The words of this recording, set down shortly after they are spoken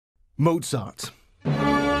Mozart.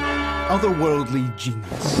 Otherworldly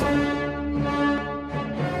genius.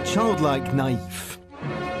 Childlike naive.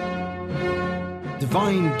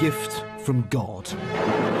 Divine gift from God.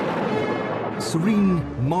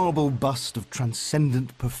 Serene marble bust of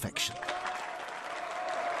transcendent perfection.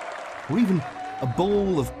 Or even a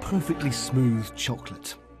bowl of perfectly smooth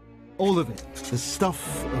chocolate. All of it the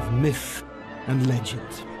stuff of myth and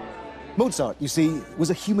legend. Mozart, you see, was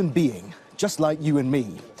a human being, just like you and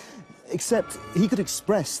me. Except he could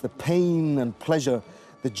express the pain and pleasure,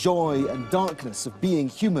 the joy and darkness of being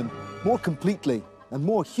human more completely and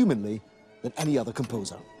more humanly than any other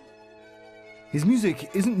composer. His music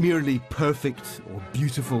isn't merely perfect or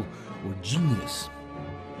beautiful or genius.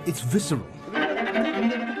 It's visceral,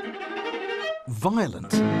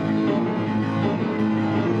 violent,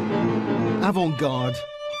 avant-garde,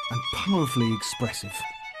 and powerfully expressive.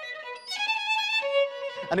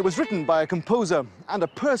 And it was written by a composer and a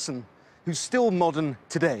person who's still modern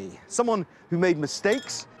today. Someone who made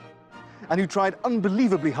mistakes and who tried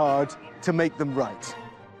unbelievably hard to make them right.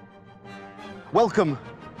 Welcome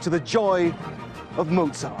to the joy of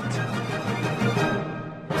Mozart.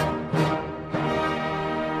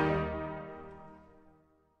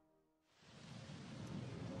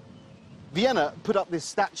 Vienna put up this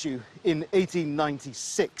statue in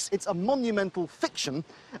 1896. It's a monumental fiction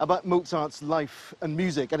about Mozart's life and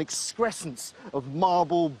music, an excrescence of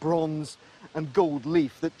marble, bronze, and gold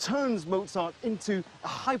leaf that turns Mozart into a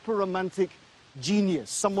hyper-romantic genius,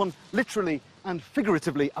 someone literally and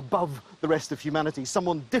figuratively above the rest of humanity,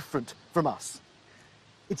 someone different from us.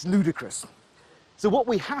 It's ludicrous. So what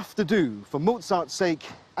we have to do, for Mozart's sake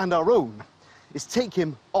and our own, is take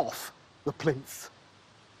him off the plinth.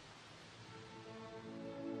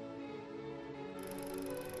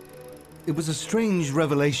 It was a strange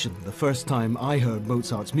revelation the first time I heard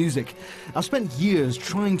Mozart's music. I've spent years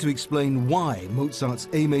trying to explain why Mozart's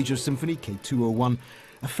A Major Symphony K201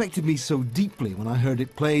 affected me so deeply when I heard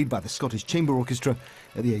it played by the Scottish Chamber Orchestra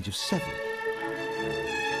at the age of 7.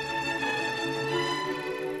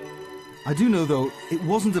 I do know, though, it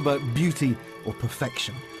wasn't about beauty or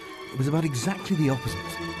perfection. It was about exactly the opposite.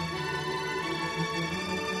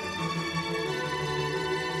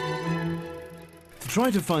 To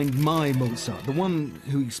try to find my Mozart, the one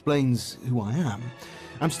who explains who I am,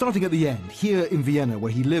 I'm starting at the end, here in Vienna,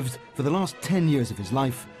 where he lived for the last 10 years of his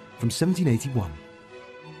life, from 1781.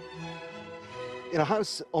 In a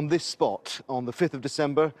house on this spot, on the 5th of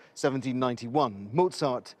December, 1791,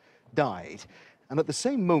 Mozart died. And at the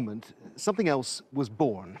same moment, something else was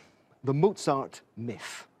born, the Mozart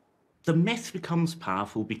myth. The myth becomes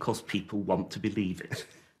powerful because people want to believe it.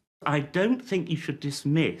 I don't think you should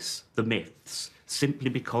dismiss the myths simply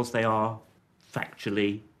because they are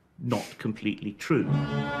factually not completely true.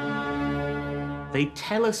 They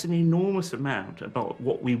tell us an enormous amount about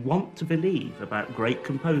what we want to believe about great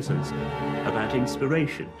composers, about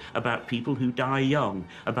inspiration, about people who die young,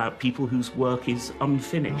 about people whose work is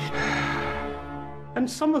unfinished. And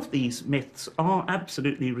some of these myths are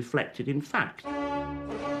absolutely reflected in fact.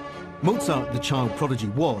 Mozart, the child prodigy,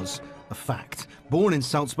 was a fact. Born in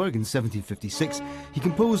Salzburg in 1756, he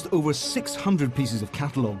composed over 600 pieces of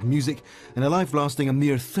catalogue music in a life lasting a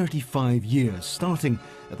mere 35 years, starting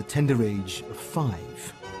at the tender age of 5.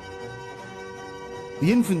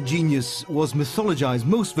 The infant genius was mythologized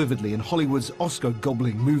most vividly in Hollywood's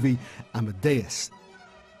Oscar-gobbling movie Amadeus.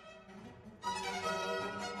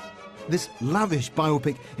 This lavish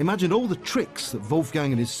biopic imagined all the tricks that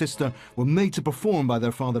Wolfgang and his sister were made to perform by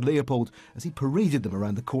their father Leopold as he paraded them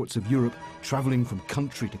around the courts of Europe, travelling from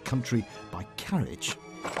country to country by carriage.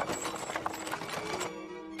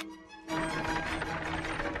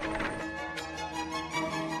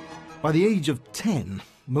 By the age of 10,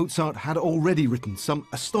 Mozart had already written some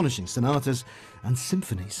astonishing sonatas and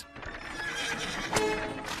symphonies.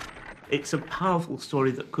 It's a powerful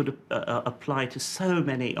story that could apply to so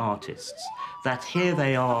many artists, that here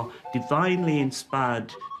they are, divinely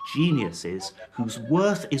inspired geniuses whose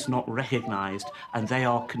worth is not recognised, and they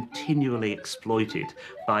are continually exploited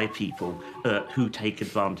by people who take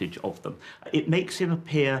advantage of them. It makes him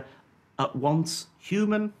appear at once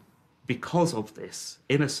human because of this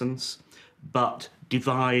innocence, but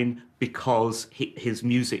divine because his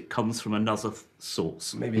music comes from another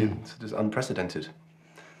source. Maybe it's just unprecedented.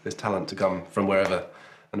 There's talent to come from wherever,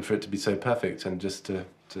 and for it to be so perfect, and just to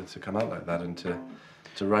come out like that, and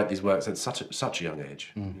to write these works at such a young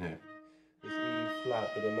age. You know. This E flat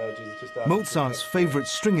that emerges just after Mozart's favourite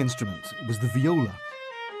string instrument was the viola.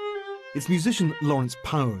 Its musician Lawrence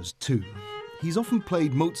Powers too. He's often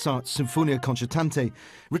played Mozart's Sinfonia Concertante,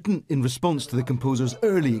 written in response to the composer's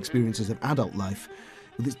early experiences of adult life.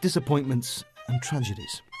 with its disappointments and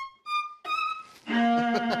tragedies.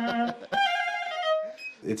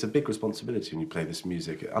 It's a big responsibility when you play this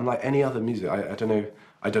music. Unlike any other music, I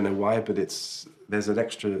don't know why, but there's an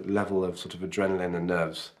extra level of sort of adrenaline and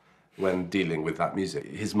nerves when dealing with that music.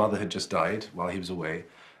 His mother had just died while he was away.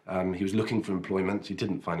 He was looking for employment. He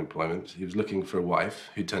didn't find employment. He was looking for a wife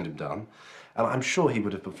who turned him down. And I'm sure he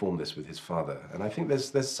would have performed this with his father. And I think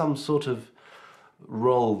there's some sort of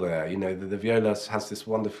role there. You know, the viola has this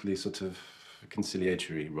wonderfully sort of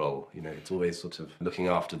conciliatory role. You know, it's always sort of looking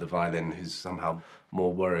after the violin, who's somehow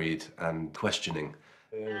more worried and questioning.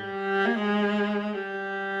 You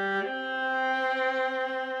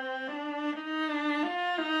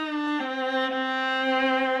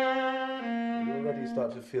already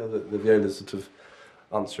start to feel that the viola's sort of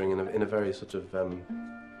answering in a very sort of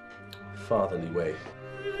fatherly way.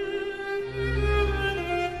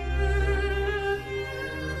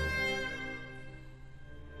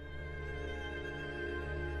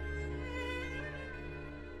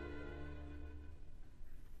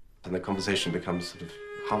 And the conversation becomes sort of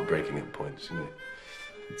heartbreaking at points, you know.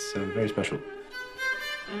 It's very special.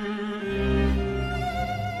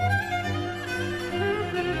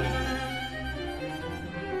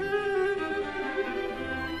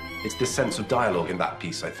 It's this sense of dialogue in that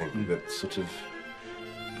piece, I think, that sort of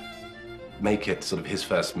make it sort of his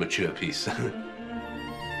first mature piece.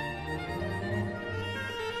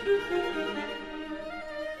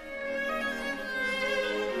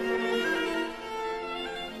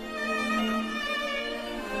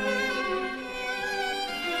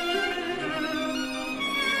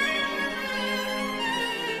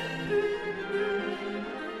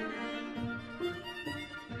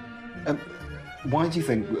 Why do you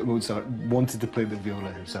think Mozart wanted to play the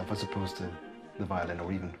viola himself as opposed to the violin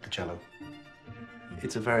or even the cello?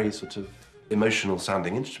 It's a very sort of emotional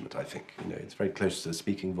sounding instrument, I think. You know, it's very close to the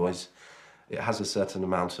speaking voice. It has a certain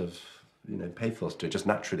amount of, you know, pathos to it, just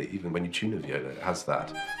naturally. Even when you tune a viola, it has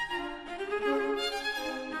that.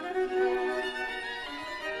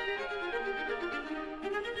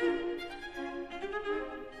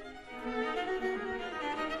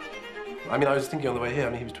 I mean, I was thinking on the way here, I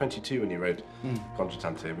mean, he was 22 when he wrote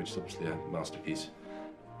Contratante, which is obviously a masterpiece.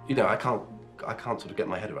 You know, I can't sort of get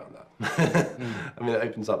my head around that. I mean, it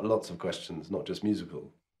opens up lots of questions, not just musical.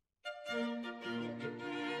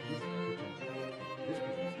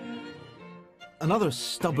 Another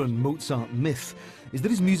stubborn Mozart myth is that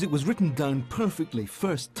his music was written down perfectly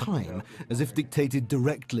first time, as if dictated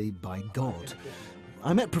directly by God.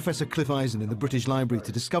 I met Professor Cliff Eisen in the British Library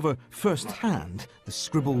to discover firsthand the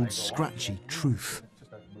scribbled, scratchy truth.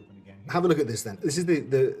 Have a look at this then. This is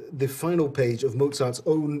the final page of Mozart's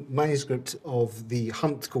own manuscript of the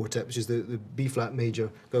Hunt Quartet, which is the B-flat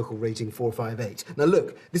major vocal rating 458. Now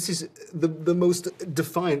look, this is the most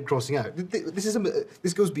defiant crossing out.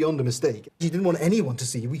 This goes beyond a mistake. He didn't want anyone to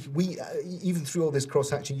see. We even through all this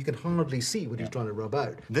cross-hatching, you can hardly see what he's trying to rub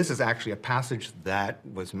out. This is actually a passage that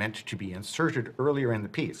was meant to be inserted earlier in the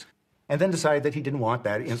piece, and then decided that he didn't want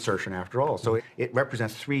that insertion after all. So it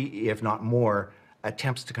represents 3, if not more,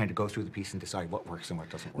 attempts to kind of go through the piece and decide what works and what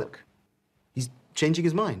doesn't work. He's changing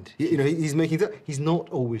his mind. You know, he's making that. He's not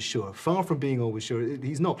always sure. Far from being always sure,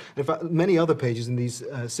 he's not. In fact, many other pages in these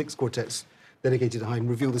 6 quartets dedicated to Haydn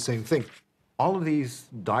reveal the same thing. All of these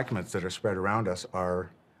documents that are spread around us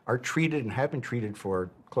are treated and have been treated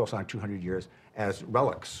for close on 200 years as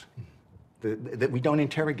relics that we don't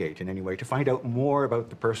interrogate in any way to find out more about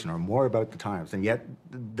the person or more about the times. And yet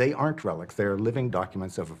they aren't relics. They're living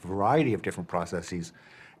documents of a variety of different processes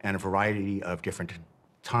and a variety of different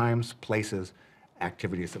times, places,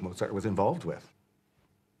 activities that Mozart was involved with.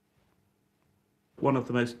 One of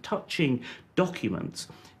the most touching documents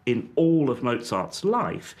in all of Mozart's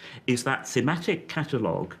life is that thematic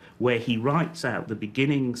catalogue where he writes out the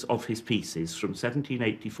beginnings of his pieces from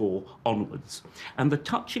 1784 onwards. And the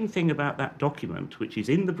touching thing about that document, which is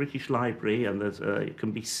in the British Library and it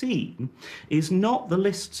can be seen, is not the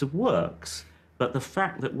lists of works, but the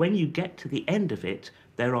fact that when you get to the end of it,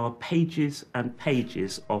 there are pages and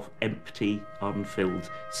pages of empty, unfilled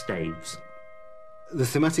staves. The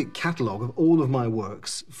thematic catalogue of all of my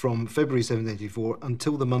works from February 1784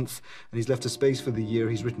 until the month, and he's left a space for the year.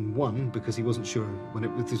 He's written 1 because he wasn't sure when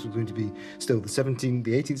this was going to be still the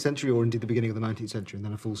 18th century or indeed the beginning of the 19th century, and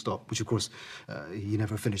then a full stop, which of course he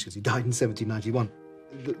never finished because he died in 1791.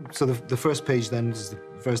 So the first page then is the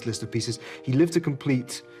first list of pieces. He lived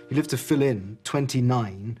to fill in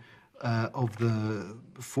 29 of the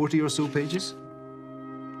 40 or so pages.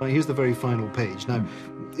 Here's the very final page. Now,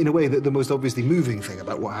 in a way, the most obviously moving thing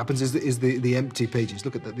about what happens is the empty pages.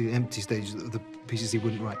 Look at the empty stages of the pieces he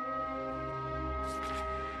wouldn't write.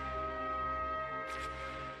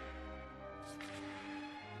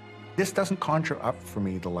 This doesn't conjure up for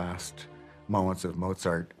me the last moments of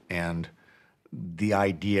Mozart and the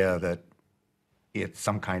idea that it's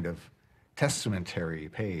some kind of testamentary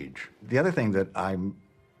page. The other thing that I'm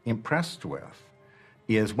impressed with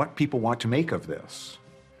is what people want to make of this,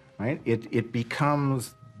 right? It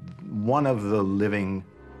becomes one of the living,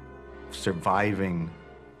 surviving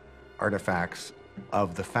artifacts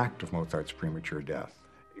of the fact of Mozart's premature death.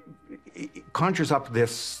 It conjures up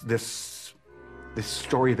this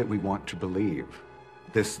story that we want to believe,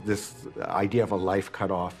 this idea of a life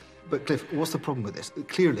cut off. But Cliff, what's the problem with this?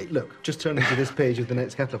 Clearly, look, just turning to this page of the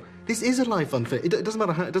next catalogue, this is a life unfinished. It doesn't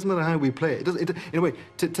matter how we play it. In a way,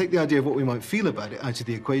 to take the idea of what we might feel about it out of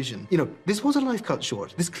the equation, you know, this was a life cut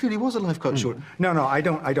short. This clearly was a life cut short. No, I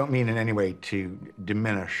don't mean in any way to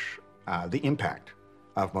diminish the impact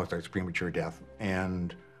of Mozart's premature death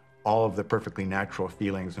and all of the perfectly natural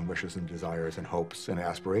feelings and wishes and desires and hopes and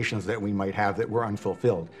aspirations that we might have that were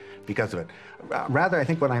unfulfilled because of it. Rather, I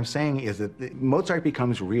think what I'm saying is that Mozart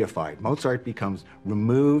becomes reified. Mozart becomes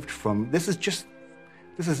removed from, this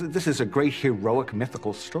is a great heroic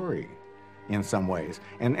mythical story in some ways.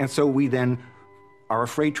 And so we then are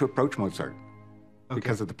afraid to approach Mozart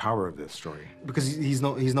because of the power of this story. Because he's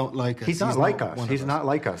not like us. He's not like us. He's not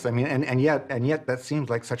like us. I mean, and yet that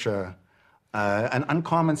seems like such an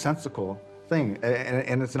uncommonsensical thing,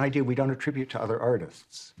 and it's an idea we don't attribute to other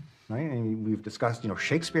artists, right? And we've discussed, you know,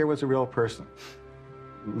 Shakespeare was a real person.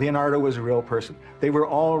 Leonardo was a real person. They were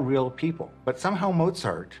all real people. But somehow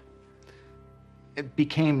Mozart, it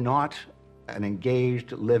became not an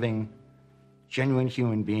engaged, living, genuine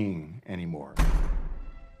human being anymore.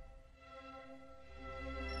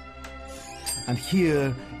 And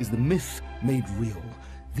here is the myth made real.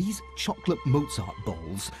 These chocolate Mozart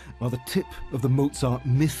balls are the tip of the Mozart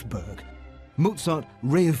mythberg. Mozart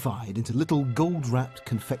reified into little gold-wrapped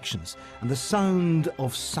confections and the sound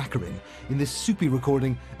of saccharin in this soupy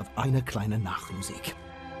recording of Eine kleine Nachtmusik.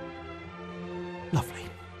 Lovely.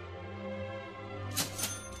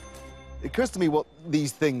 It occurs to me what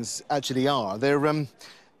these things actually are. They're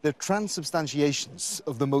transubstantiations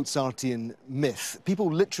of the Mozartian myth.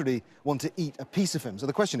 People literally want to eat a piece of him. So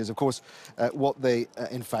the question is, of course, what they,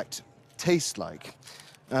 in fact, taste like.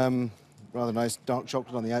 Rather nice dark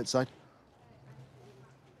chocolate on the outside.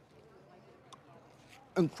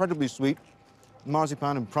 Incredibly sweet.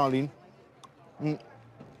 Marzipan and praline.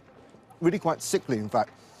 Really quite sickly, in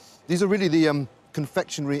fact. These are really the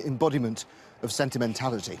confectionery embodiment of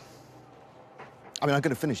sentimentality. I mean, I'm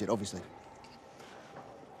going to finish it, obviously.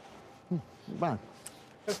 Wow.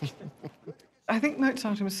 I think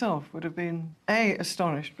Mozart himself would have been A,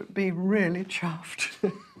 astonished, but B, really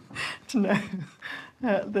chuffed to know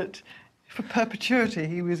that for perpetuity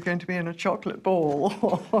he was going to be in a chocolate ball.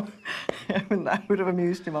 I mean, that would have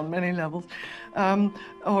amused him on many levels.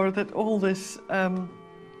 Or that all this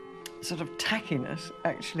sort of tackiness,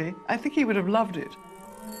 actually, I think he would have loved it.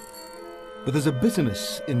 But there's a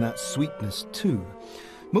bitterness in that sweetness too.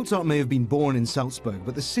 Mozart may have been born in Salzburg,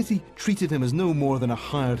 but the city treated him as no more than a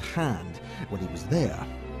hired hand when he was there.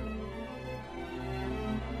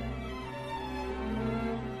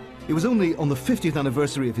 It was only on the 50th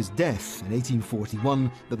anniversary of his death in 1841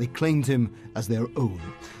 that they claimed him as their own.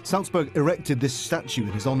 Salzburg erected this statue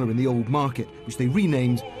in his honor in the Old Market, which they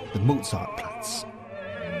renamed the Mozartplatz.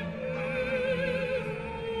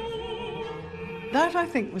 That, I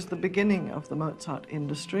think, was the beginning of the Mozart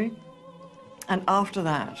industry. And after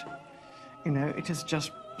that, you know, it has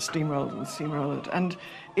just steamrolled and steamrolled. And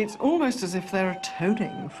it's almost as if they're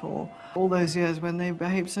atoning for all those years when they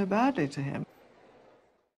behaved so badly to him.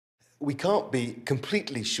 We can't be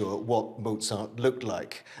completely sure what Mozart looked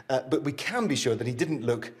like, but we can be sure that he didn't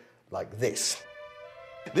look like this.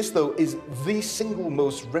 This, though, is the single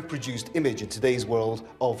most reproduced image in today's world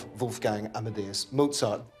of Wolfgang Amadeus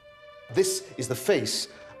Mozart. This is the face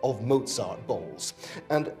of Mozart balls.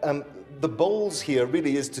 And the balls here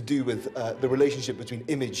really is to do with the relationship between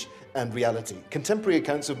image and reality. Contemporary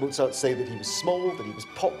accounts of Mozart say that he was small, that he was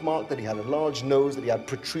pockmarked, that he had a large nose, that he had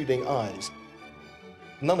protruding eyes.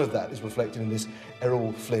 None of that is reflected in this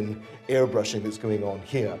Errol Flynn airbrushing that's going on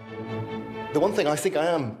here. The one thing I think I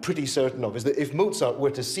am pretty certain of is that if Mozart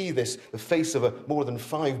were to see this, the face of a more than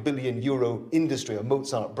 €5 billion industry, a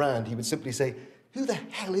Mozart brand, he would simply say, "Who the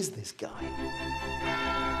hell is this guy?"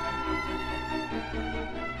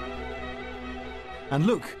 And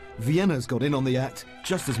look, Vienna's got in on the act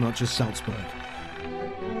just as much as Salzburg.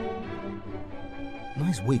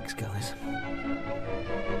 Nice wigs, guys.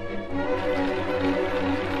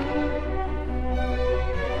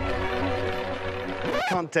 I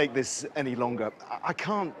can't take this any longer. I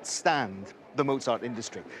can't stand the Mozart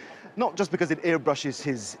industry. not just because it airbrushes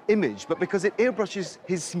his image, but because it airbrushes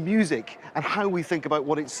his music and how we think about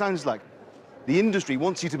what it sounds like. The industry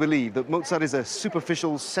wants you to believe that Mozart is a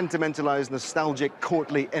superficial, sentimentalized, nostalgic,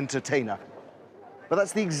 courtly entertainer. But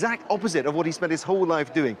that's the exact opposite of what he spent his whole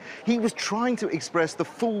life doing. He was trying to express the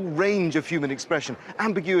full range of human expression,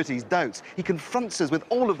 ambiguities, doubts. He confronts us with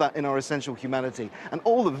all of that in our essential humanity. And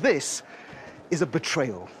all of this is a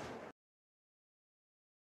betrayal.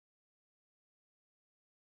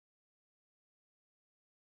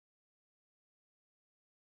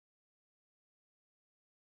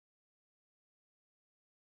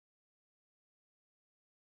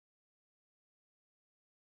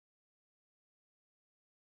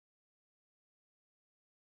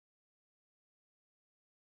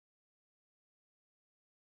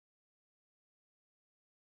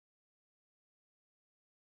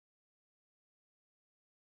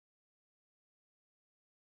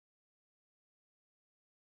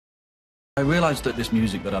 I realised that this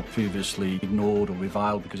music that I'd previously ignored or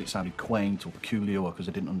reviled because it sounded quaint or peculiar or because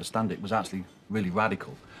I didn't understand it was actually really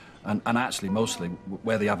radical. And actually mostly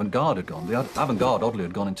where the avant-garde had gone. The avant-garde, oddly,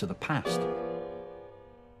 had gone into the past.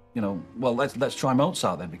 You know, well, let's try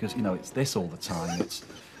Mozart then, because, you know, it's this all the time.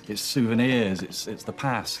 It's souvenirs, it's the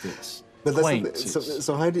past, it's quaint.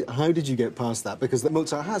 So how did you get past that? Because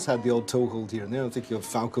Mozart has had the odd toehold here and there. I'm thinking of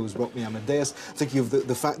Falco's Rock Me Amadeus, thinking of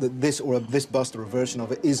the fact that this bust or a version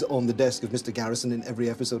of it is on the desk of Mr. Garrison in every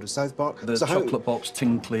episode of South Park. The chocolate box,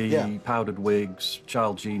 tinkly, powdered wigs,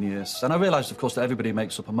 child genius. And I realised, of course, that everybody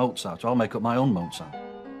makes up a Mozart, so I'll make up my own Mozart.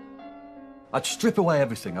 I'd strip away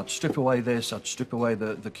everything. I'd strip away this, I'd strip away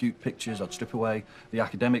the cute pictures, I'd strip away the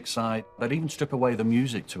academic side. I'd even strip away the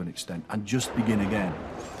music to an extent and just begin again.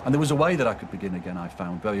 And there was a way that I could begin again, I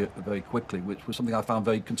found, very, very quickly, which was something I found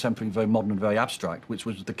very contemporary, very modern and very abstract, which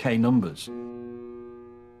was the K numbers.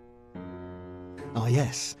 Ah,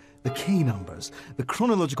 yes, the K numbers, the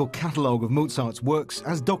chronological catalogue of Mozart's works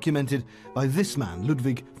as documented by this man,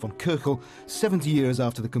 Ludwig von Köchel, 70 years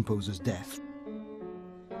after the composer's death.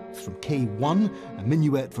 From K1, a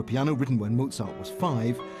minuet for piano written when Mozart was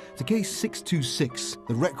 5, to K626,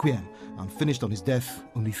 the Requiem, unfinished on his death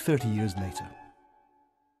only 30 years later.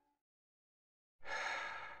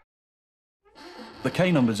 The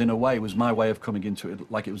K numbers, in a way, was my way of coming into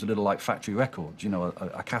it like it was a little like Factory Records, you know,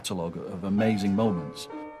 a catalogue of amazing moments.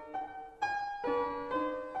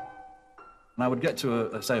 And I would get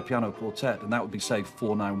to, say, a piano quartet, and that would be, say,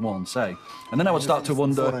 491, say. And then I would start to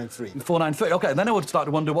wonder... 493. 493, OK, and then I would start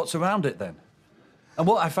to wonder what's around it then. And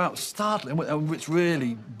what I found startling, which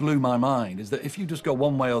really blew my mind, is that if you just go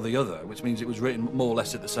one way or the other, which means it was written more or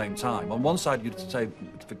less at the same time, on one side you'd say,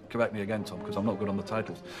 correct me again, Tom, because I'm not good on the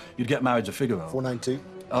titles, you'd get Marriage of Figaro. 492.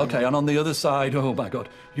 OK, and on the other side, oh my God,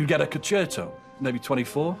 you'd get a concerto, maybe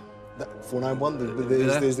 24. 491,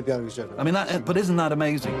 there's the piano concerto. I mean, but isn't that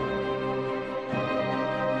amazing?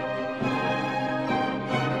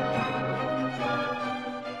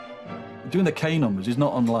 Doing the K numbers is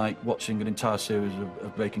not unlike watching an entire series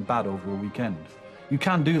of Breaking Bad over a weekend. You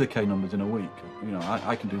can do the K numbers in a week. You know,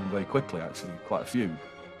 I can do them very quickly, actually, quite a few.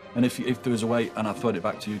 And if there was a way, and I'll throw it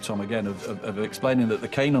back to you, Tom, again, of explaining that the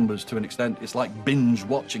K numbers, to an extent, it's like binge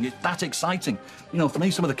watching. It's that exciting. You know, for me,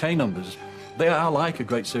 some of the K numbers, they are like a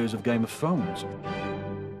great series of Game of Thrones.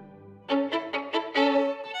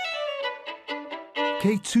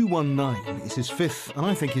 K219 is his fifth, and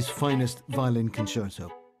I think his finest, violin concerto.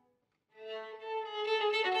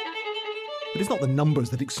 But it's not the numbers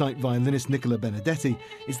that excite violinist Nicola Benedetti,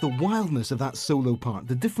 it's the wildness of that solo part,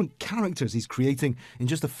 the different characters he's creating in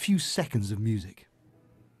just a few seconds of music.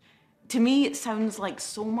 To me, it sounds like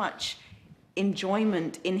so much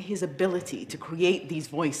enjoyment in his ability to create these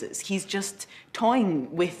voices. He's just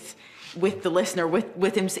toying with the listener,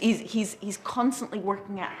 with him. He's constantly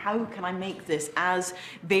working out, how can I make this as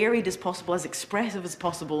varied as possible, as expressive as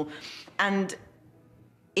possible, and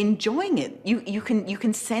enjoying it. You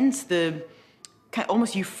can sense the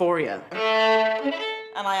almost euphoria.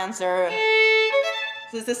 And I answer,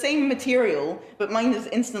 so it's the same material, but mine is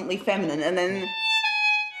instantly feminine, and then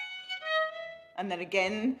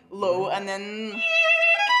again low, and then.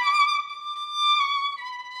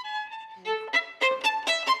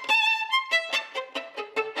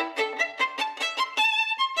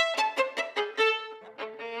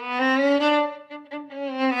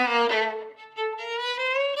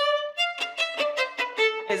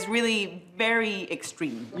 It's really very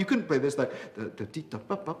extreme. You couldn't play this like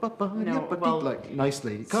like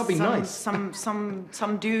nicely. It can't be nice.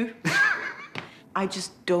 Some do. I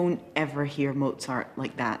just don't ever hear Mozart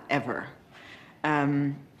like that, ever.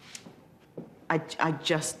 I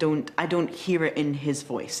just don't hear it in his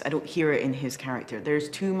voice. I don't hear it in his character. There's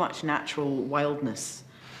too much natural wildness.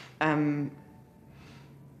 And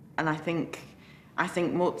I think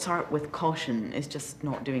Mozart with caution is just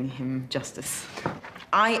not doing him justice.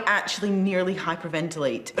 I actually nearly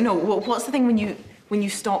hyperventilate. No, what's the thing when you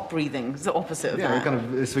stop breathing? It's the opposite of that. Yeah, you kind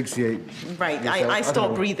of asphyxiate. Right, I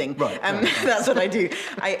stop breathing. Right. That's what I do.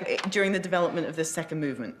 During the development of this second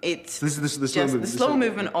movement. It's this is the slow movement. The slow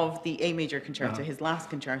movement of the A major concerto, his last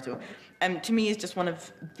concerto, to me is just one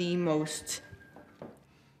of the most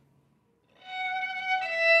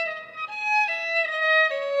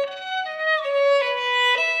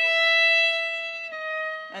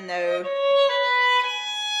and now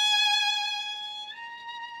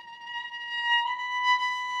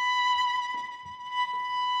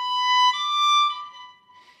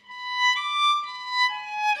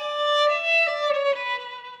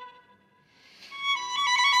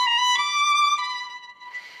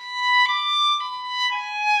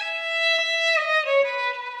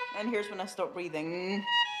and here's when I stop breathing.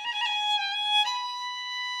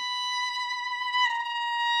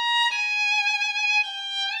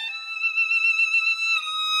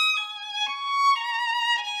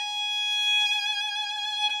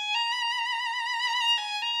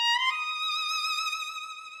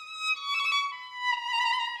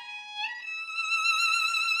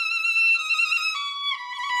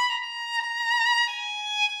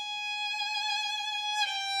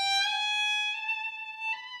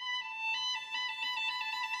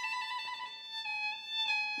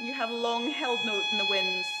 You have a long held note in the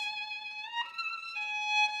winds.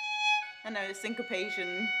 And now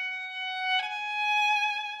syncopation.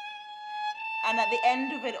 And at the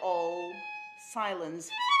end of it all, silence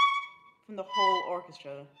from the whole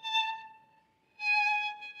orchestra.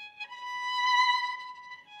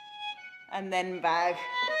 And then back.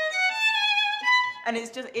 And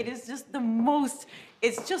it is just the most,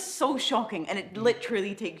 it's just so shocking, and it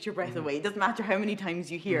literally takes your breath away. It doesn't matter how many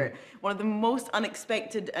times you hear it. One of the most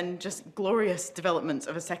unexpected and just glorious developments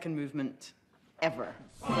of a second movement ever.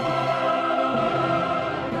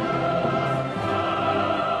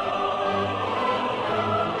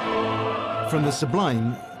 From the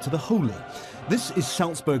sublime to the holy. This is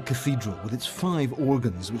Salzburg Cathedral with its 5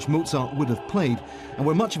 organs, which Mozart would have played, and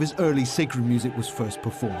where much of his early sacred music was first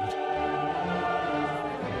performed.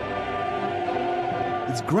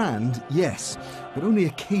 It's grand, yes, but only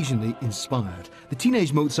occasionally inspired. The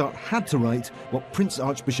teenage Mozart had to write what Prince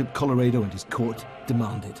Archbishop Colloredo and his court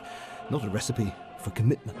demanded, not a recipe for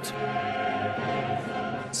commitment.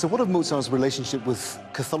 So what of Mozart's relationship with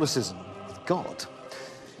Catholicism, with God?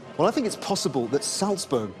 Well, I think it's possible that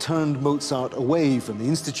Salzburg turned Mozart away from the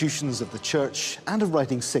institutions of the church and of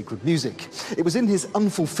writing sacred music. It was in his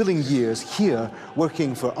unfulfilling years here,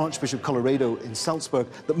 working for Archbishop Colloredo in Salzburg,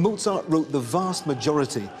 that Mozart wrote the vast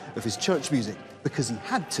majority of his church music, because he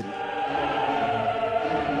had to.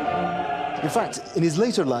 In fact, in his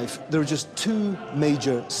later life, there are just 2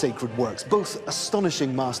 major sacred works, both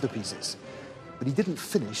astonishing masterpieces. But he didn't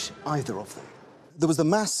finish either of them. There was the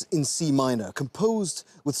Mass in C minor, composed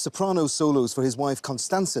with soprano solos for his wife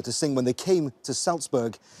Constanza to sing when they came to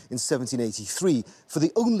Salzburg in 1783, for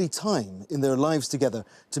the only time in their lives together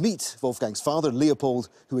to meet Wolfgang's father, Leopold,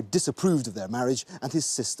 who had disapproved of their marriage, and his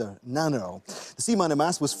sister, Nannerl. The C minor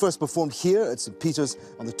Mass was first performed here at St. Peter's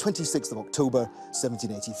on the 26th of October,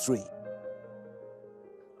 1783.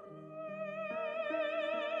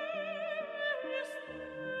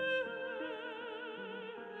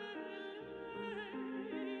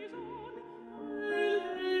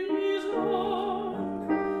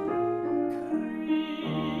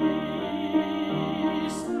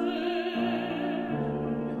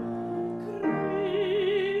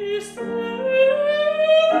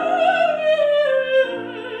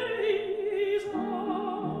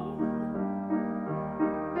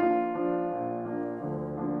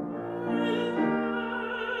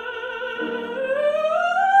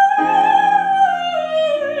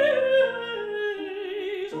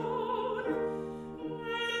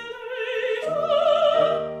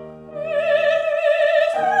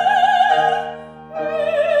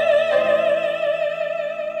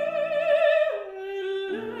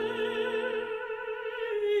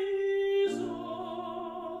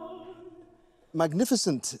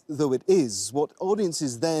 Magnificent though it is, what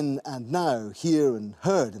audiences then and now hear and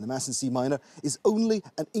heard in the Mass in C minor is only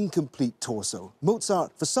an incomplete torso.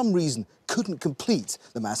 Mozart, for some reason, couldn't complete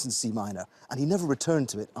the Mass in C minor, and he never returned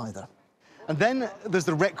to it either. And then there's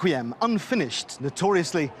the Requiem, unfinished,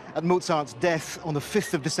 notoriously, at Mozart's death on the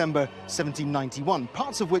 5th of December, 1791,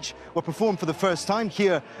 parts of which were performed for the first time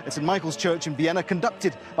here at St. Michael's Church in Vienna,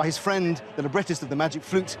 conducted by his friend, the librettist of the Magic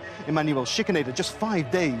Flute, Emanuel Schikaneder, just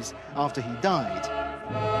 5 days after he died.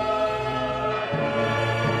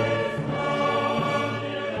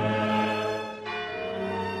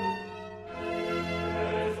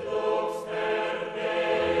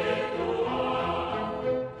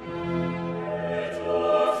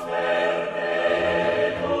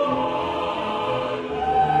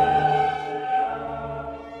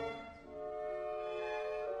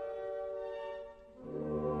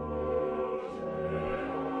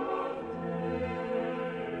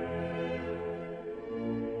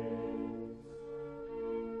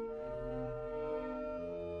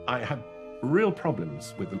 I had real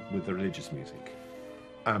problems with the religious music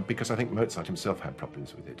because I think Mozart himself had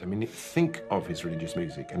problems with it. I mean, think of his religious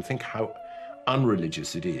music and think how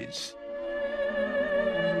unreligious it is.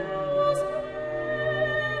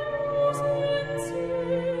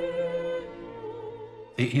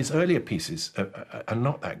 His earlier pieces are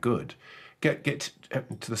not that good. Get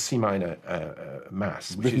to the C minor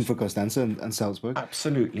Mass. Written for Constanza and Salzburg.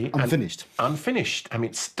 Absolutely. Unfinished. Unfinished. I mean,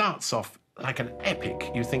 it starts off like an epic.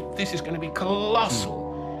 You think this is going to be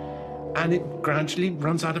colossal. And it gradually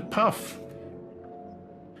runs out of puff.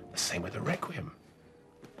 The same with the Requiem.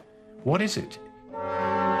 What is it?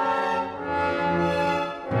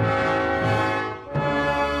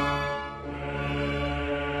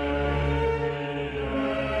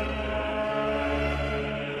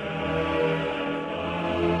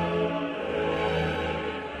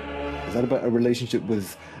 Is that about a relationship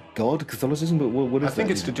with God, Catholicism? But what is that? I think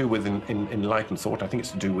it's to do with enlightened thought. I think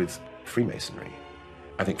it's to do with Freemasonry.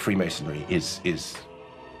 I think Freemasonry is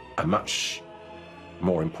a much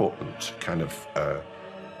more important kind of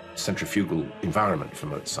centrifugal environment for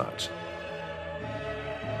Mozart.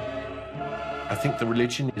 I think the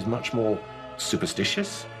religion is much more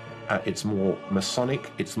superstitious. It's more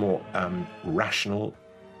Masonic. It's more rational.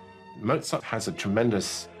 Mozart has a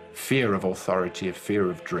tremendous fear of authority, a fear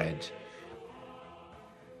of dread.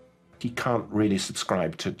 He can't really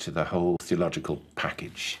subscribe to the whole theological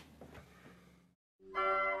package.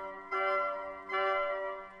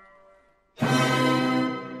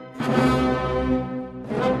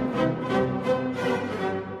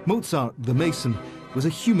 Mozart, the Mason, was a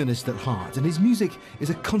humanist at heart, and his music is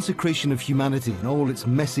a consecration of humanity in all its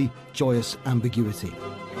messy, joyous ambiguity.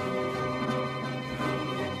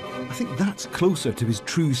 I think that's closer to his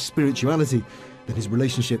true spirituality than his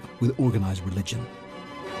relationship with organised religion.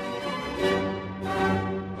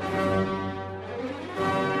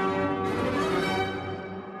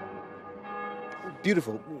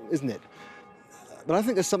 Beautiful, isn't it? But I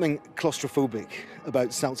think there's something claustrophobic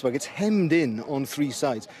about Salzburg. It's hemmed in on three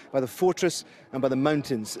sides by the fortress and by the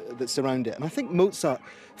mountains that surround it. And I think Mozart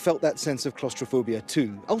felt that sense of claustrophobia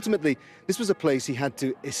too. Ultimately, this was a place he had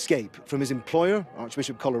to escape from his employer,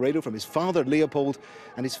 Archbishop Colloredo, from his father, Leopold,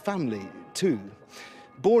 and his family too.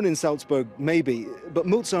 Born in Salzburg, maybe, but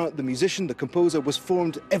Mozart, the musician, the composer, was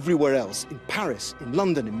formed everywhere else, in Paris, in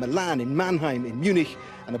London, in Milan, in Mannheim, in Munich,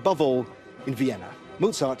 and above all, in Vienna.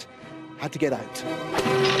 Mozart had to get out.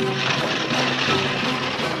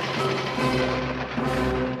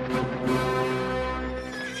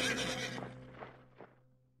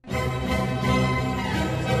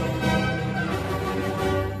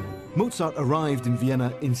 Mozart arrived in Vienna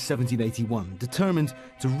in 1781, determined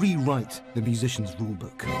to rewrite the musician's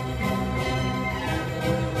rulebook.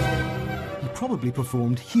 He probably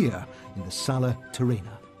performed here in the Sala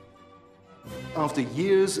Terrena. After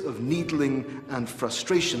years of needling and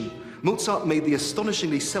frustration, Mozart made the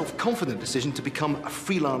astonishingly self-confident decision to become a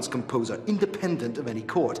freelance composer, independent of any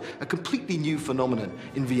court, a completely new phenomenon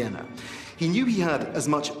in Vienna. He knew he had as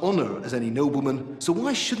much honor as any nobleman, so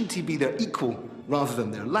why shouldn't he be their equal rather than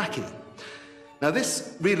their lackey? Now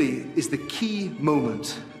this really is the key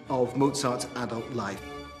moment of Mozart's adult life.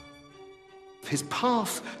 His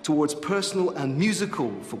path towards personal and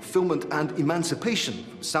musical fulfillment and emancipation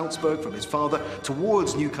from Salzburg, from his father,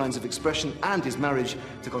 towards new kinds of expression, and his marriage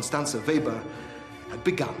to Constanza Weber had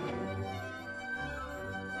begun.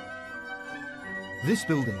 This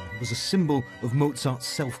building was a symbol of Mozart's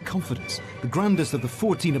self-confidence, the grandest of the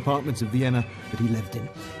 14 apartments in Vienna that he lived in.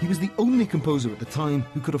 He was the only composer at the time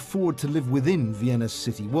who could afford to live within Vienna's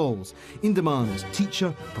city walls, in demand as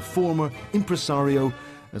teacher, performer, impresario,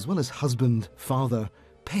 as well as husband, father,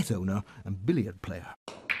 pet owner, and billiard player.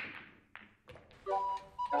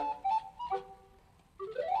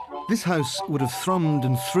 This house would have thrummed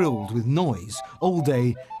and thrilled with noise all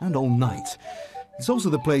day and all night. It's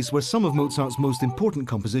also the place where some of Mozart's most important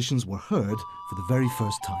compositions were heard for the very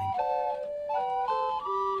first time.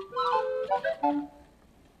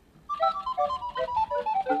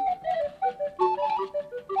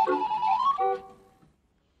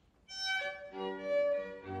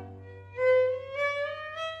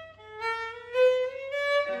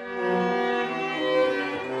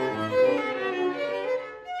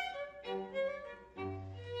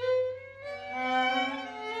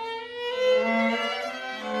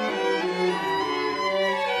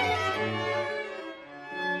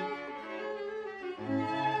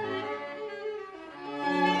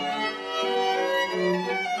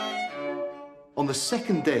 On the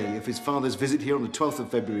second day of his father's visit here on the 12th of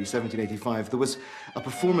February 1785, there was a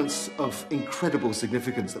performance of incredible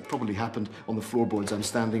significance that probably happened on the floorboards I'm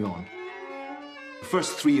standing on. The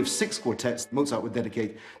first 3 of 6 quartets Mozart would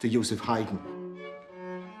dedicate to Joseph Haydn.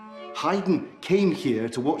 Haydn came here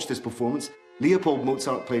to watch this performance. Leopold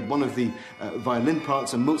Mozart played one of the violin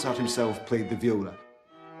parts, and Mozart himself played the viola.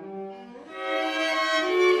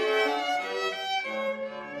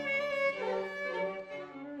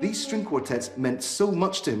 These string quartets meant so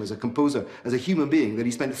much to him as a composer, as a human being, that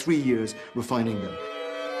he spent 3 years refining them.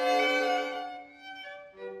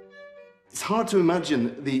 It's hard to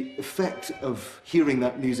imagine the effect of hearing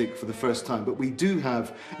that music for the first time, but we do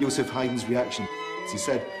have Joseph Haydn's reaction. As he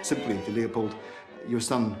said simply to Leopold, "Your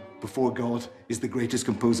son, before God, is the greatest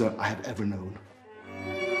composer I have ever known."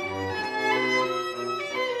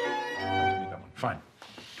 Fine.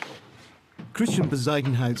 Christian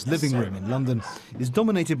Bezuidenhout's living room in London is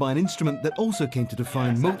dominated by an instrument that also came to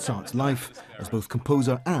define Mozart's life as both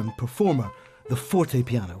composer and performer, the forte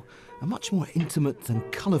piano, a much more intimate and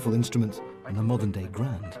colourful instrument than the modern-day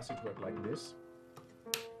grand.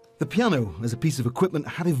 The piano, as a piece of equipment,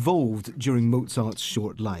 had evolved during Mozart's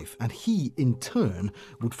short life, and he, in turn,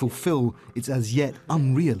 would fulfil its as yet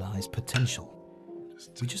unrealised potential.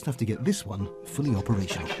 We just have to get this one fully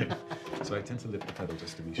operational. So I tend to lift the pedal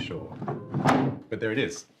just to be sure. But there it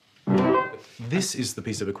is. This is the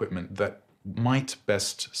piece of equipment that might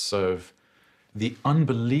best serve the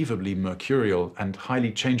unbelievably mercurial and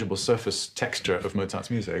highly changeable surface texture of Mozart's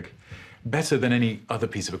music better than any other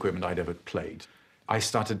piece of equipment I'd ever played. I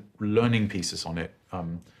started learning pieces on it,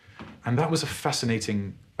 and that was a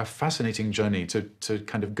fascinating journey to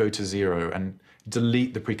kind of go to zero and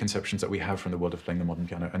delete the preconceptions that we have from the world of playing the modern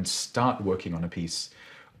piano and start working on a piece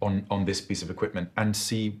on this piece of equipment and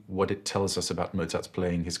see what it tells us about Mozart's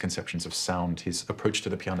playing, his conceptions of sound, his approach to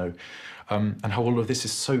the piano, and how all of this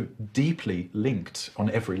is so deeply linked on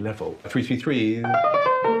every level. 333.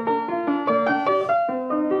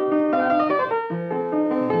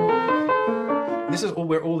 This is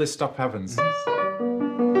where all this stuff happens.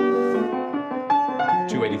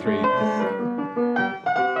 283.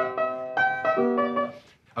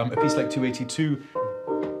 A piece like 282.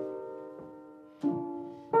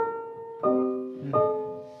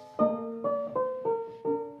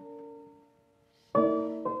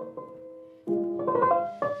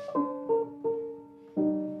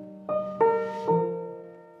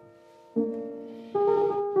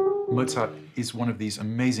 Mozart is one of these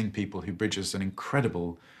amazing people who bridges an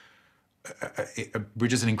incredible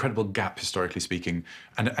gap, historically speaking,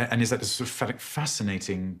 and is at this sort of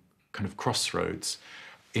fascinating kind of crossroads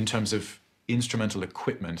in terms of instrumental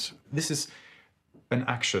equipment. This is an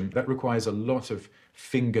action that requires a lot of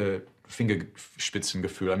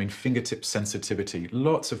Fingerspitzengefühl, I mean fingertip sensitivity,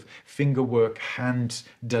 lots of finger work, hand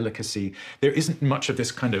delicacy. There isn't much of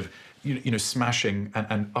this kind of smashing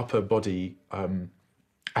and upper body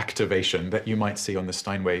activation that you might see on the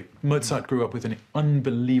Steinway. Mozart grew up with an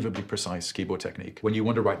unbelievably precise keyboard technique. When you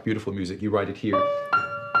want to write beautiful music, you write it here.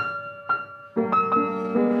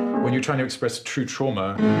 When you're trying to express true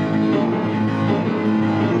trauma,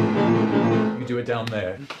 you do it down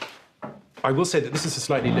there. I will say that this is a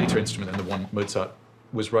slightly later instrument than the one Mozart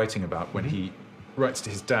was writing about when he writes to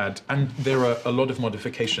his dad, and there are a lot of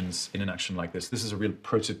modifications in an action like this. This is a real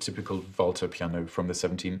prototypical Walter piano from the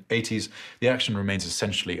 1780s. The action remains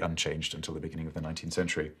essentially unchanged until the beginning of the 19th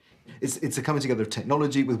century. It's a coming together of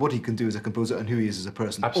technology with what he can do as a composer and who he is as a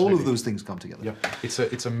person. Absolutely. All of those things come together. Yeah,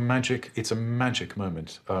 it's a magic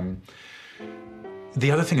moment.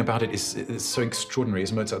 The other thing about it is so extraordinary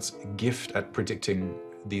is Mozart's gift at predicting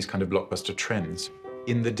these kind of blockbuster trends.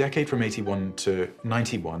 In the decade from 81 to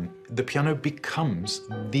 91, the piano becomes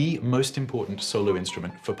the most important solo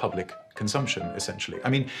instrument for public consumption, essentially. I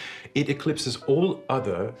mean, it eclipses all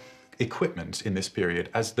other equipment in this period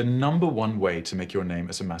as the #1 way to make your name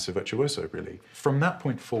as a massive virtuoso, really. From that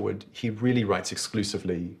point forward, he really writes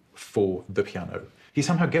exclusively for the piano. He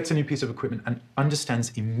somehow gets a new piece of equipment and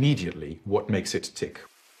understands immediately what makes it tick.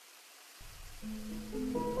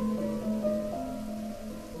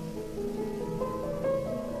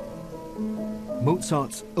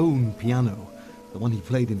 Mozart's own piano, the one he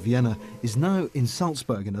played in Vienna, is now in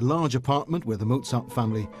Salzburg in a large apartment where the Mozart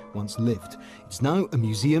family once lived. It's now a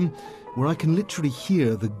museum where I can literally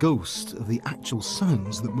hear the ghost of the actual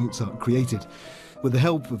sounds that Mozart created, with the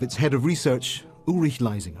help of its head of research, Ulrich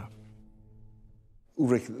Leisinger.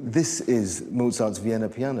 Ulrich, this is Mozart's Vienna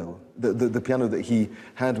piano, the piano that he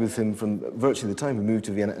had with him from virtually the time he moved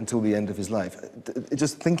to Vienna until the end of his life.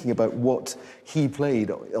 Just thinking about what he played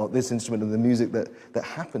on this instrument and the music that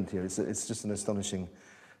happened here, it's just an astonishing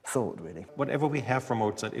thought, really. Whatever we have from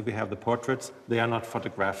Mozart, if we have the portraits, they are not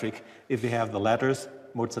photographic. If we have the letters,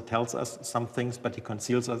 Mozart tells us some things, but he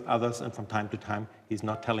conceals others, and from time to time he's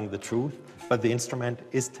not telling the truth. But the instrument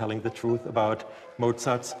is telling the truth about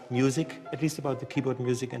Mozart's music, at least about the keyboard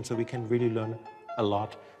music, and so we can really learn a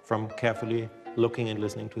lot from carefully looking and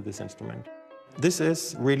listening to this instrument. This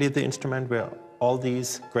is really the instrument where all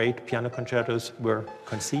these great piano concertos were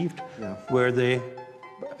conceived, where they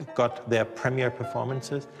got their premiere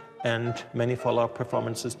performances and many follow-up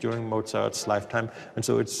performances during Mozart's lifetime, and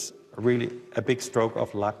so it's really a big stroke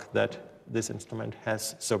of luck that this instrument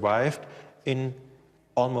has survived in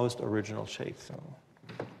almost original shape. So.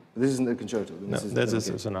 This isn't a concerto? No, this is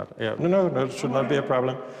a sonata. Yeah. No, it should not be a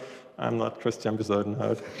problem. I'm not Christian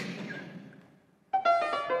Besoldenhout.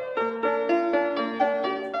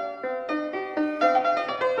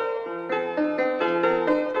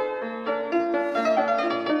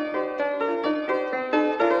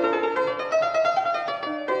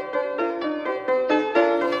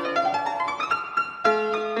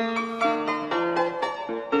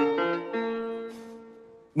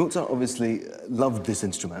 Mozart obviously loved this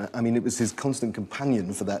instrument. I mean, it was his constant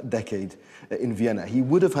companion for that decade in Vienna. He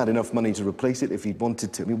would have had enough money to replace it if he'd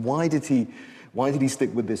wanted to. I mean, why did he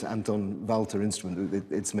stick with this Anton Walter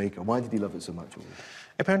instrument, its maker? Why did he love it so much?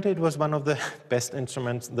 Apparently it was one of the best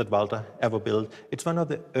instruments that Walter ever built. It's one of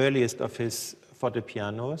the earliest of his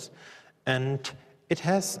fortepianos, and it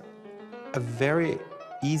has a very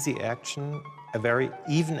easy action, a very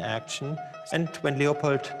even action. And when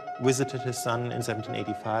Leopold visited his son in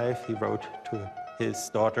 1785, he wrote to his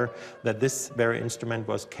daughter that this very instrument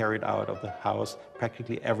was carried out of the house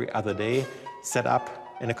practically every other day, set up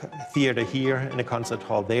in a theater here, in a concert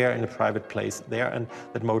hall there, in a private place there, and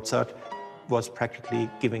that Mozart was practically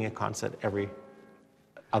giving a concert every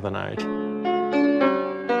other night.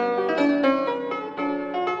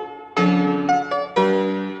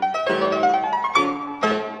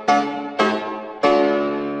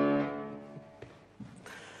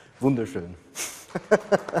 Wunderschön.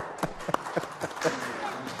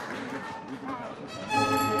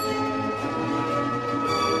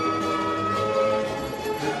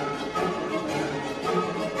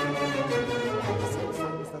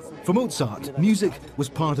 For Mozart, music was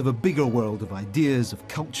part of a bigger world of ideas, of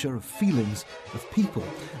culture, of feelings, of people.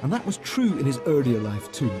 And that was true in his earlier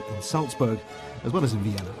life too, in Salzburg, as well as in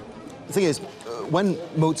Vienna. The thing is, when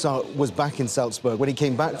Mozart was back in Salzburg, when he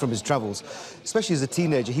came back from his travels, especially as a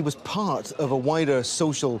teenager, he was part of a wider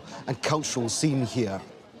social and cultural scene here.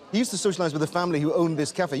 He used to socialize with the family who owned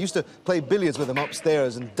this cafe. He used to play billiards with them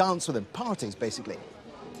upstairs and dance with them, parties, basically.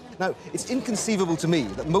 Now, it's inconceivable to me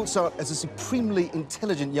that Mozart, as a supremely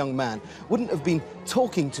intelligent young man, wouldn't have been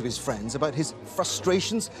talking to his friends about his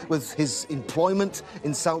frustrations with his employment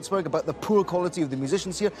in Salzburg, about the poor quality of the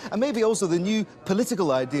musicians here, and maybe also the new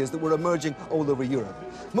political ideas that were emerging all over Europe.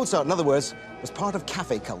 Mozart, in other words, was part of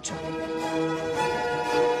cafe culture.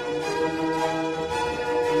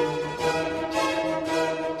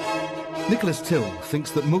 Nicholas Till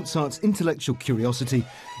thinks that Mozart's intellectual curiosity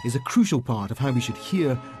is a crucial part of how we should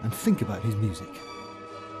hear and think about his music.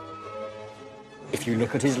 If you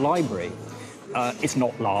look at his library, it's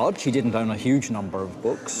not large. He didn't own a huge number of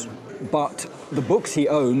books, but the books he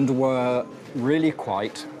owned were really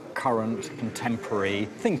quite current, contemporary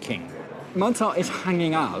thinking. Mozart is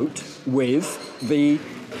hanging out with the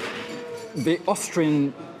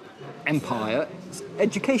Austrian Empire's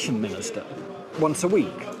education minister once a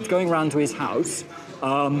week. He's going around to his house,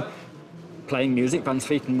 playing music. Van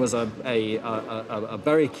Swieten was a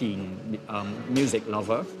very keen music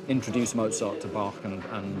lover, introduced Mozart to Bach and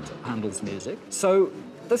Handel's music. So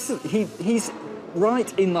he's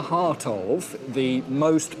right in the heart of the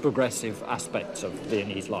most progressive aspects of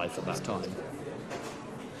Viennese life at that time.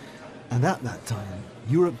 And at that time,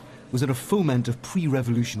 Europe was at a foment of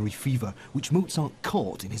pre-revolutionary fever, which Mozart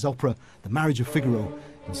caught in his opera The Marriage of Figaro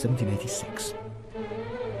in 1786.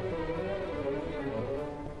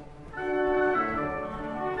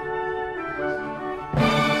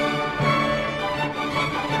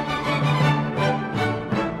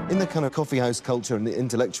 the kind of coffee house culture and the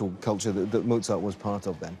intellectual culture that Mozart was part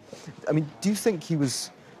of then, I mean, do you think he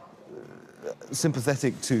was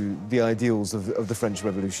sympathetic to the ideals of the French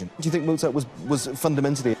Revolution? Do you think Mozart was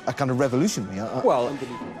fundamentally a kind of revolutionary? Well,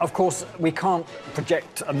 of course, we can't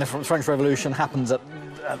project, and the French Revolution happens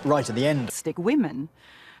right at the end. Women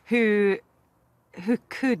who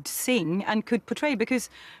could sing and could portray,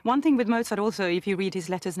 because one thing with Mozart also, if you read his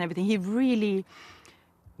letters and everything, he really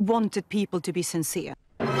wanted people to be sincere.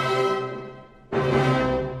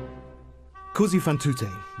 Così fan tutte,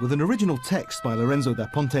 with an original text by Lorenzo da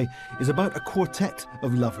Ponte, is about a quartet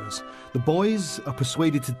of lovers. The boys are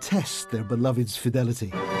persuaded to test their beloved's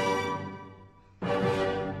fidelity.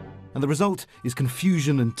 And the result is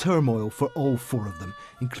confusion and turmoil for all four of them,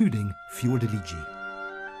 including Fiordiligi.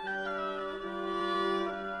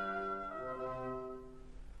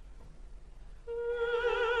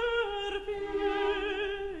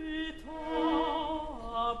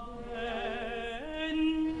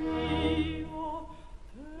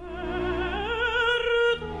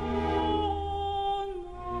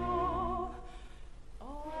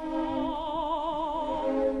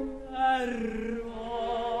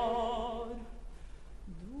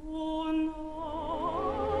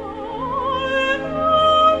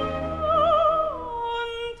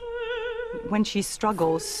 When she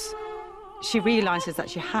struggles, she realizes that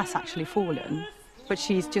she has actually fallen, but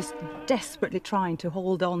she's just desperately trying to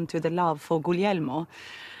hold on to the love for Guglielmo.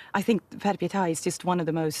 I think Per Pietà is just one of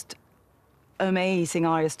the most amazing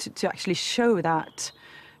arias to actually show that.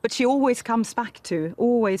 But she always comes back to,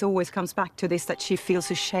 always comes back to this, that she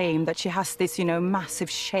feels ashamed, that she has this, you know, massive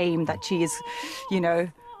shame that she is, you know,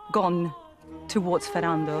 gone towards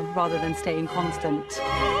Ferrando rather than staying constant.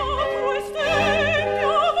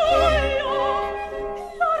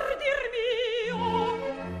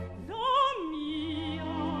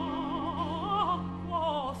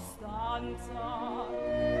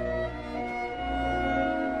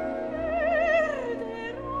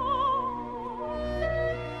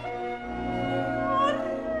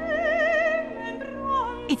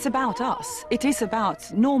 It's about us. It is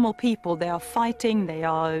about normal people. They are fighting, they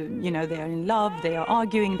are, you know, they are in love, they are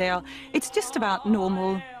arguing, it's just about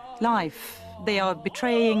normal life. They are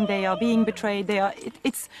betraying, they are being betrayed,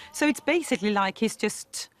 so it's basically like he's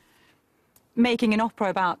just making an opera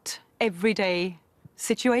about everyday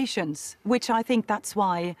situations, which I think that's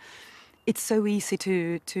why it's so easy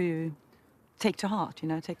to take to heart, you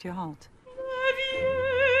know, take to your heart.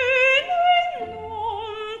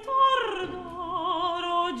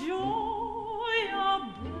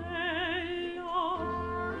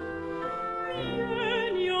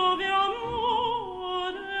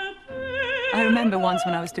 I remember once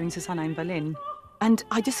when I was doing Susanna in Berlin, and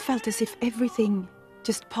I just felt as if everything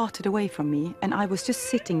just parted away from me, and I was just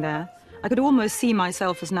sitting there. I could almost see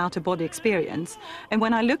myself as an out-of-body experience, and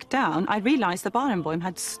when I looked down, I realized that Barenboim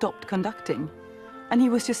had stopped conducting, and he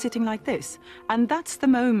was just sitting like this. And that's the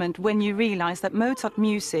moment when you realize that Mozart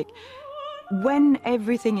music, when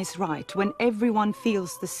everything is right, when everyone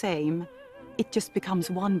feels the same, it just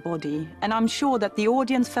becomes one body. And I'm sure that the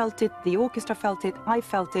audience felt it, the orchestra felt it, I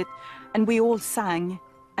felt it, and we all sang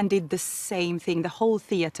and did the same thing. The whole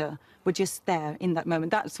theatre were just there in that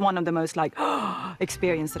moment. That's one of the most, like,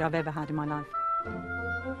 experience that I've ever had in my life.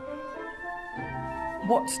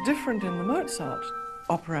 What's different in the Mozart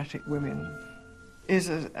operatic women is,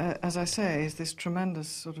 as I say, is this tremendous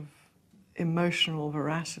sort of emotional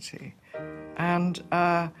veracity and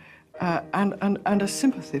a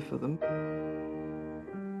sympathy for them.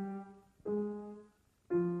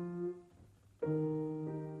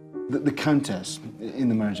 The Countess in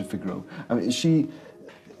The Marriage of Figaro, I mean, she,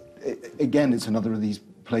 again, it's another of these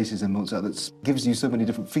places in Mozart that gives you so many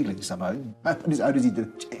different feelings somehow. How does he do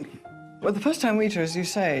it? Well, the first time we meet her, as you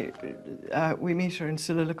say, we meet her in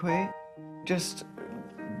soliloquy, just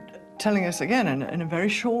telling us again in a very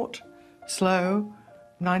short, slow,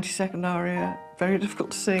 90-second aria, very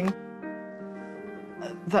difficult to sing,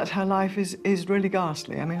 that her life is really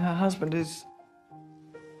ghastly. I mean, her husband is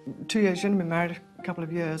 2 years, she's only been married a couple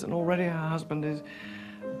of years, and already her husband is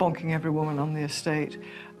bonking every woman on the estate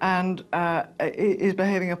and is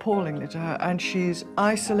behaving appallingly to her, and she's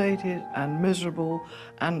isolated and miserable,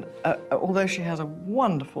 and although she has a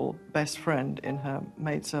wonderful best friend in her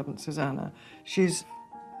maidservant Susanna, she's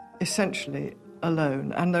essentially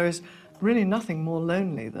alone, and there is really nothing more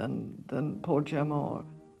lonely than poor Germain.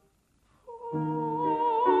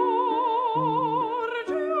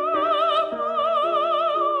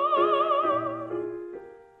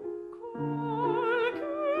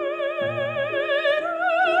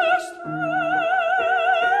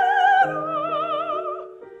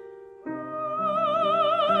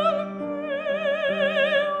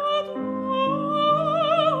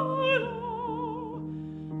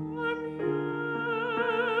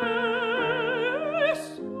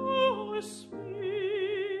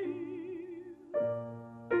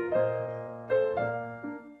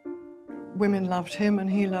 women loved him and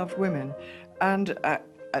he loved women. And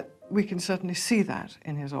we can certainly see that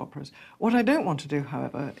in his operas. What I don't want to do,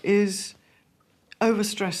 however, is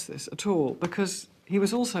overstress this at all, because he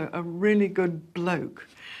was also a really good bloke.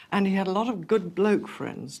 And he had a lot of good bloke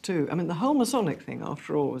friends, too. I mean, the whole Masonic thing,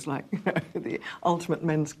 after all, was like, you know, the ultimate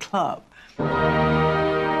men's club.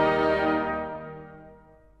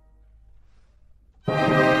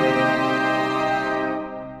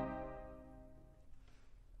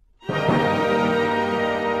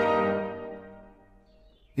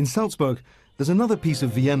 In Salzburg, there's another piece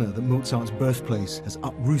of Vienna that Mozart's birthplace has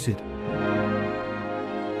uprooted.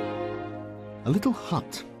 A little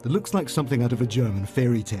hut that looks like something out of a German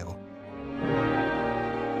fairy tale.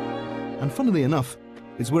 And funnily enough,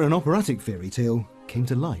 it's where an operatic fairy tale came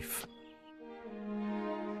to life.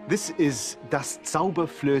 This is Das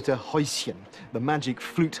Zauberflöte-Häuschen, the magic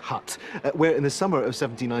flute hut, where in the summer of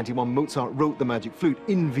 1791 Mozart wrote the magic flute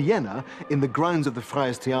in Vienna, in the grounds of the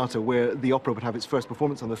Freies Theater, where the opera would have its first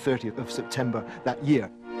performance on the 30th of September that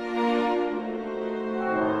year.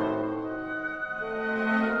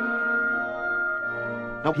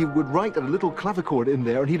 Now, he would write a little clavichord in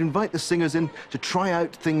there, and he'd invite the singers in to try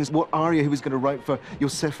out things, what aria he was going to write for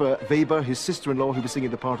Josefa Weber, his sister-in-law, who was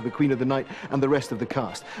singing the part of the Queen of the Night, and the rest of the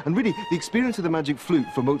cast. And really, the experience of the magic flute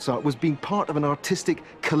for Mozart was being part of an artistic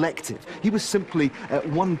collective. He was simply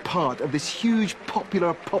one part of this huge,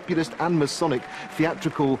 popular, populist and Masonic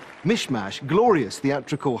theatrical mishmash, glorious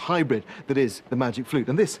theatrical hybrid that is the magic flute.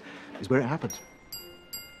 And this is where it happened.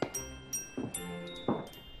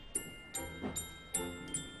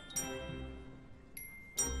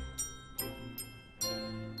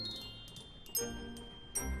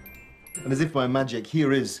 And as if by magic,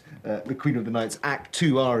 here is the Queen of the Night's Act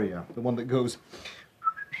 2 aria, the one that goes...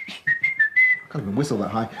 I can't even whistle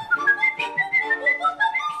that high.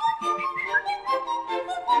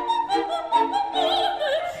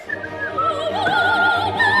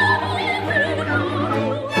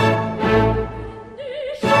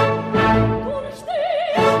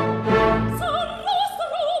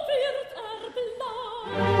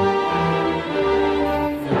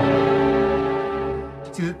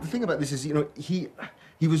 This is, you know,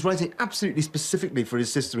 he was writing absolutely specifically for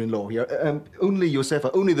his sister-in-law here. Only Josefa,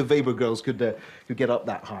 only the Weber girls could get up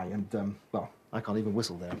that high, and well, I can't even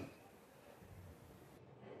whistle there.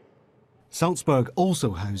 Salzburg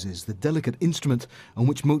also houses the delicate instrument on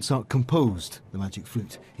which Mozart composed the magic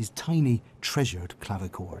flute, his tiny, treasured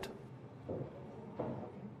clavichord.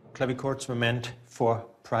 Clavichords were meant for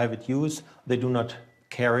private use. They do not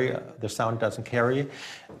carry, the sound doesn't carry,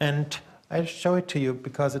 and I show it to you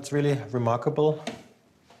because it's really remarkable.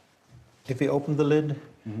 If we open the lid,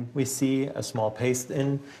 we see a small paste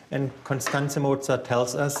in, and Constanze Mozart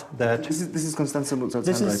tells us that... This is Constanze Mozart's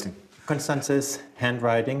handwriting. Constanze's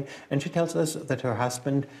handwriting, and she tells us that her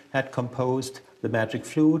husband had composed the magic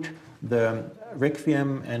flute, the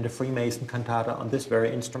Requiem and the Freemason cantata on this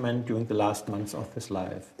very instrument during the last months of his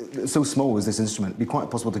life. So small was this instrument, it'd be quite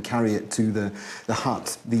possible to carry it to the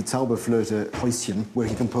hut, the Zauberflöte-Häuschen, where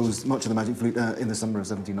he composed much of the magic flute in the summer of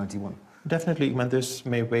 1791. Definitely, when this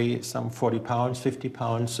may weigh some 40 pounds, 50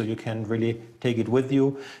 pounds, so you can really take it with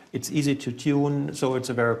you. It's easy to tune, so it's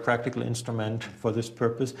a very practical instrument for this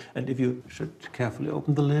purpose. And if you should carefully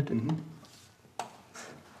open the lid.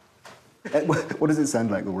 What does it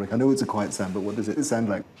sound like, Ulrich? I know it's a quiet sound, but what does it sound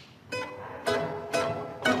like?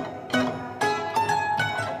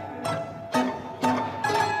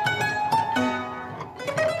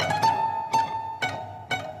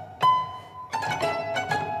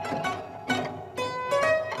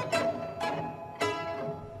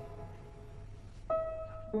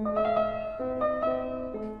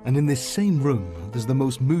 And in this same room, there's the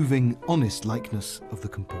most moving, honest likeness of the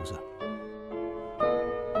composer.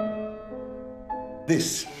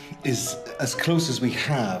 This is as close as we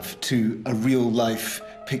have to a real-life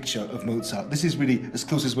picture of Mozart. This is really as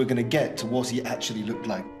close as we're going to get to what he actually looked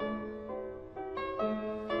like.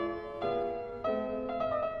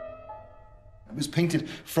 It was painted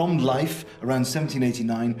from life around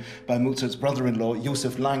 1789 by Mozart's brother-in-law,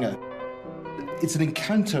 Joseph Lange. It's an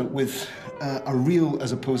encounter with a real,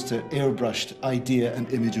 as opposed to airbrushed, idea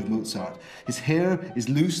and image of Mozart. His hair is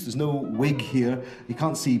loose, there's no wig here, you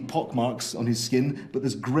can't see pockmarks on his skin, but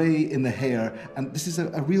there's grey in the hair, and this is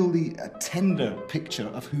a really tender picture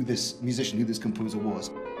of who this musician, who this composer was.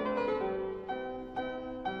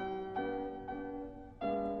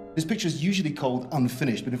 This picture is usually called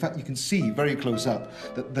unfinished, but in fact you can see very close up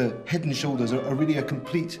that the head and shoulders are really a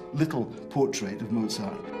complete little portrait of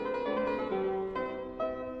Mozart.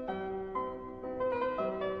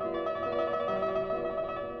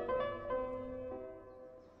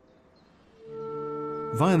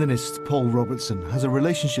 Violinist Paul Robertson has a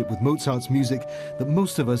relationship with Mozart's music that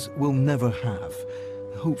most of us will never have,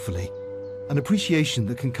 hopefully. An appreciation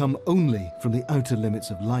that can come only from the outer limits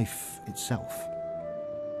of life itself.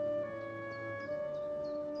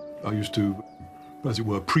 I used to, as it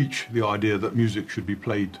were, preach the idea that music should be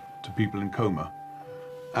played to people in coma.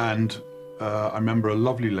 And I remember a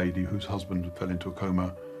lovely lady whose husband fell into a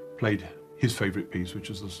coma, played his favourite piece, which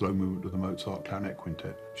is the slow movement of the Mozart Clarinet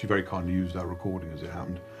Quintet. She very kindly used our recording as it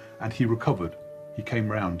happened. And he recovered. He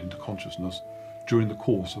came round into consciousness during the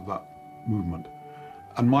course of that movement.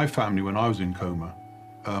 And my family, when I was in coma,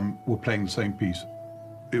 were playing the same piece.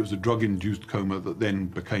 It was a drug-induced coma that then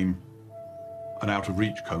became an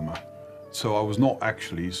out-of-reach coma. So I was not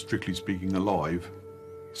actually, strictly speaking, alive.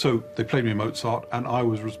 So they played me Mozart and I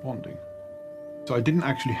was responding. So I didn't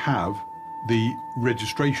actually have the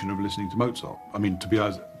registration of listening to Mozart. I mean, to be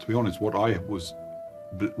honest, what I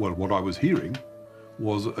was hearing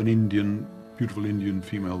was an beautiful Indian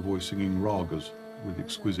female voice singing ragas with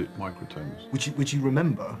exquisite microtones. Which you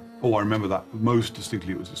remember? Oh, I remember that most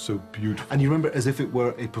distinctly. It was just so beautiful. And you remember as if it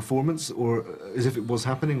were a performance, or as if it was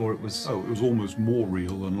happening, or it was... Oh, it was almost more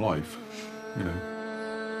real than life, you know.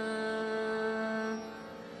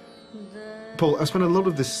 Paul, I spent a lot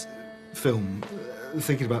of this film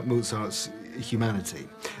thinking about Mozart's humanity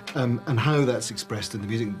and how that's expressed in the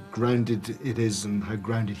music, grounded it is and how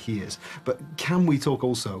grounded he is. But can we talk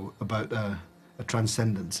also about a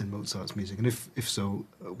transcendence in Mozart's music? And if so,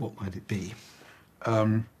 what might it be?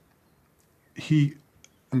 And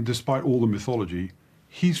despite all the mythology,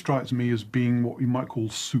 he strikes me as being what you might call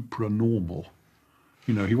supranormal.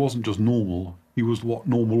 You know, he wasn't just normal, he was what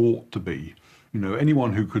normal ought to be. You know,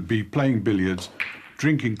 anyone who could be playing billiards,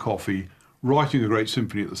 drinking coffee, writing a great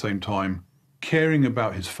symphony at the same time, caring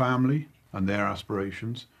about his family and their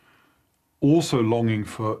aspirations, also longing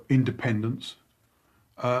for independence.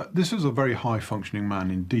 This is a very high-functioning man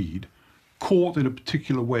indeed, caught in a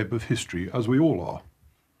particular web of history, as we all are.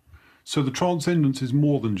 So the transcendence is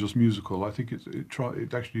more than just musical. I think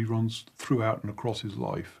it actually runs throughout and across his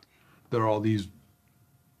life. There are these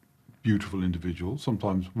beautiful individuals,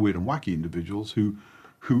 sometimes weird and wacky individuals, who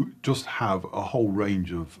just have a whole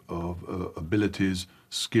range of abilities,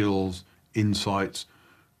 skills, insights,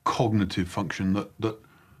 cognitive function that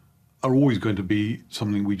are always going to be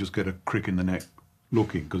something we just get a crick in the neck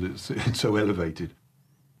looking, because it's so elevated.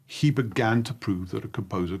 He began to prove that a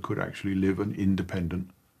composer could actually live an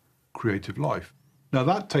independent, creative life. Now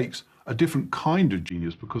that takes a different kind of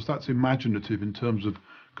genius, because that's imaginative in terms of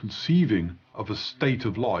conceiving of a state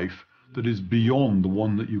of life that is beyond the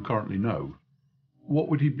one that you currently know. What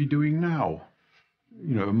would he be doing now?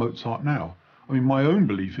 You know, Mozart now. I mean, my own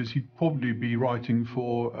belief is he'd probably be writing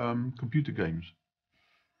for computer games,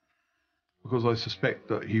 because I suspect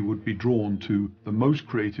that he would be drawn to the most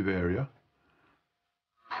creative area,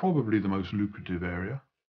 probably the most lucrative area,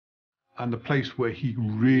 and the place where he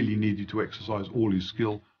really needed to exercise all his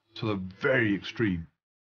skill to the very extreme.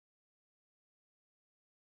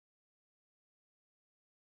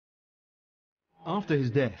 After his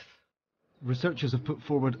death, researchers have put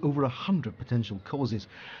forward over 100 potential causes.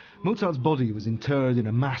 Mozart's body was interred in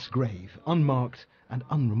a mass grave, unmarked and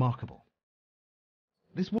unremarkable.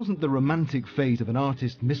 This wasn't the romantic fate of an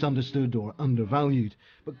artist misunderstood or undervalued,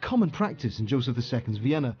 but common practice in Joseph II's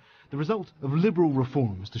Vienna, the result of liberal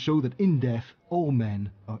reforms to show that in death all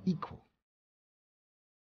men are equal.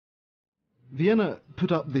 Vienna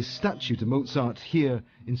put up this statue to Mozart here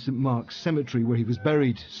in St. Mark's Cemetery, where he was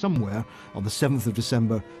buried somewhere on the 7th of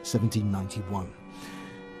December 1791.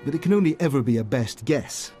 But it can only ever be a best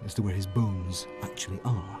guess as to where his bones actually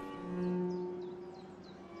are.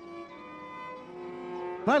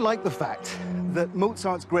 I like the fact that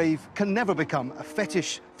Mozart's grave can never become a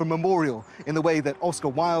fetish for memorial in the way that Oscar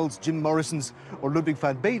Wilde's, Jim Morrison's or Ludwig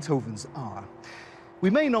van Beethoven's are. We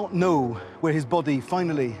may not know where his body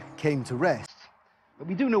finally came to rest, but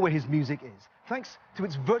we do know where his music is. Thanks to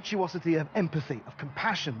its virtuosity of empathy, of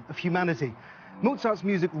compassion, of humanity, Mozart's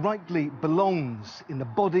music rightly belongs in the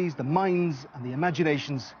bodies, the minds and the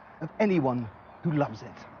imaginations of anyone who loves it.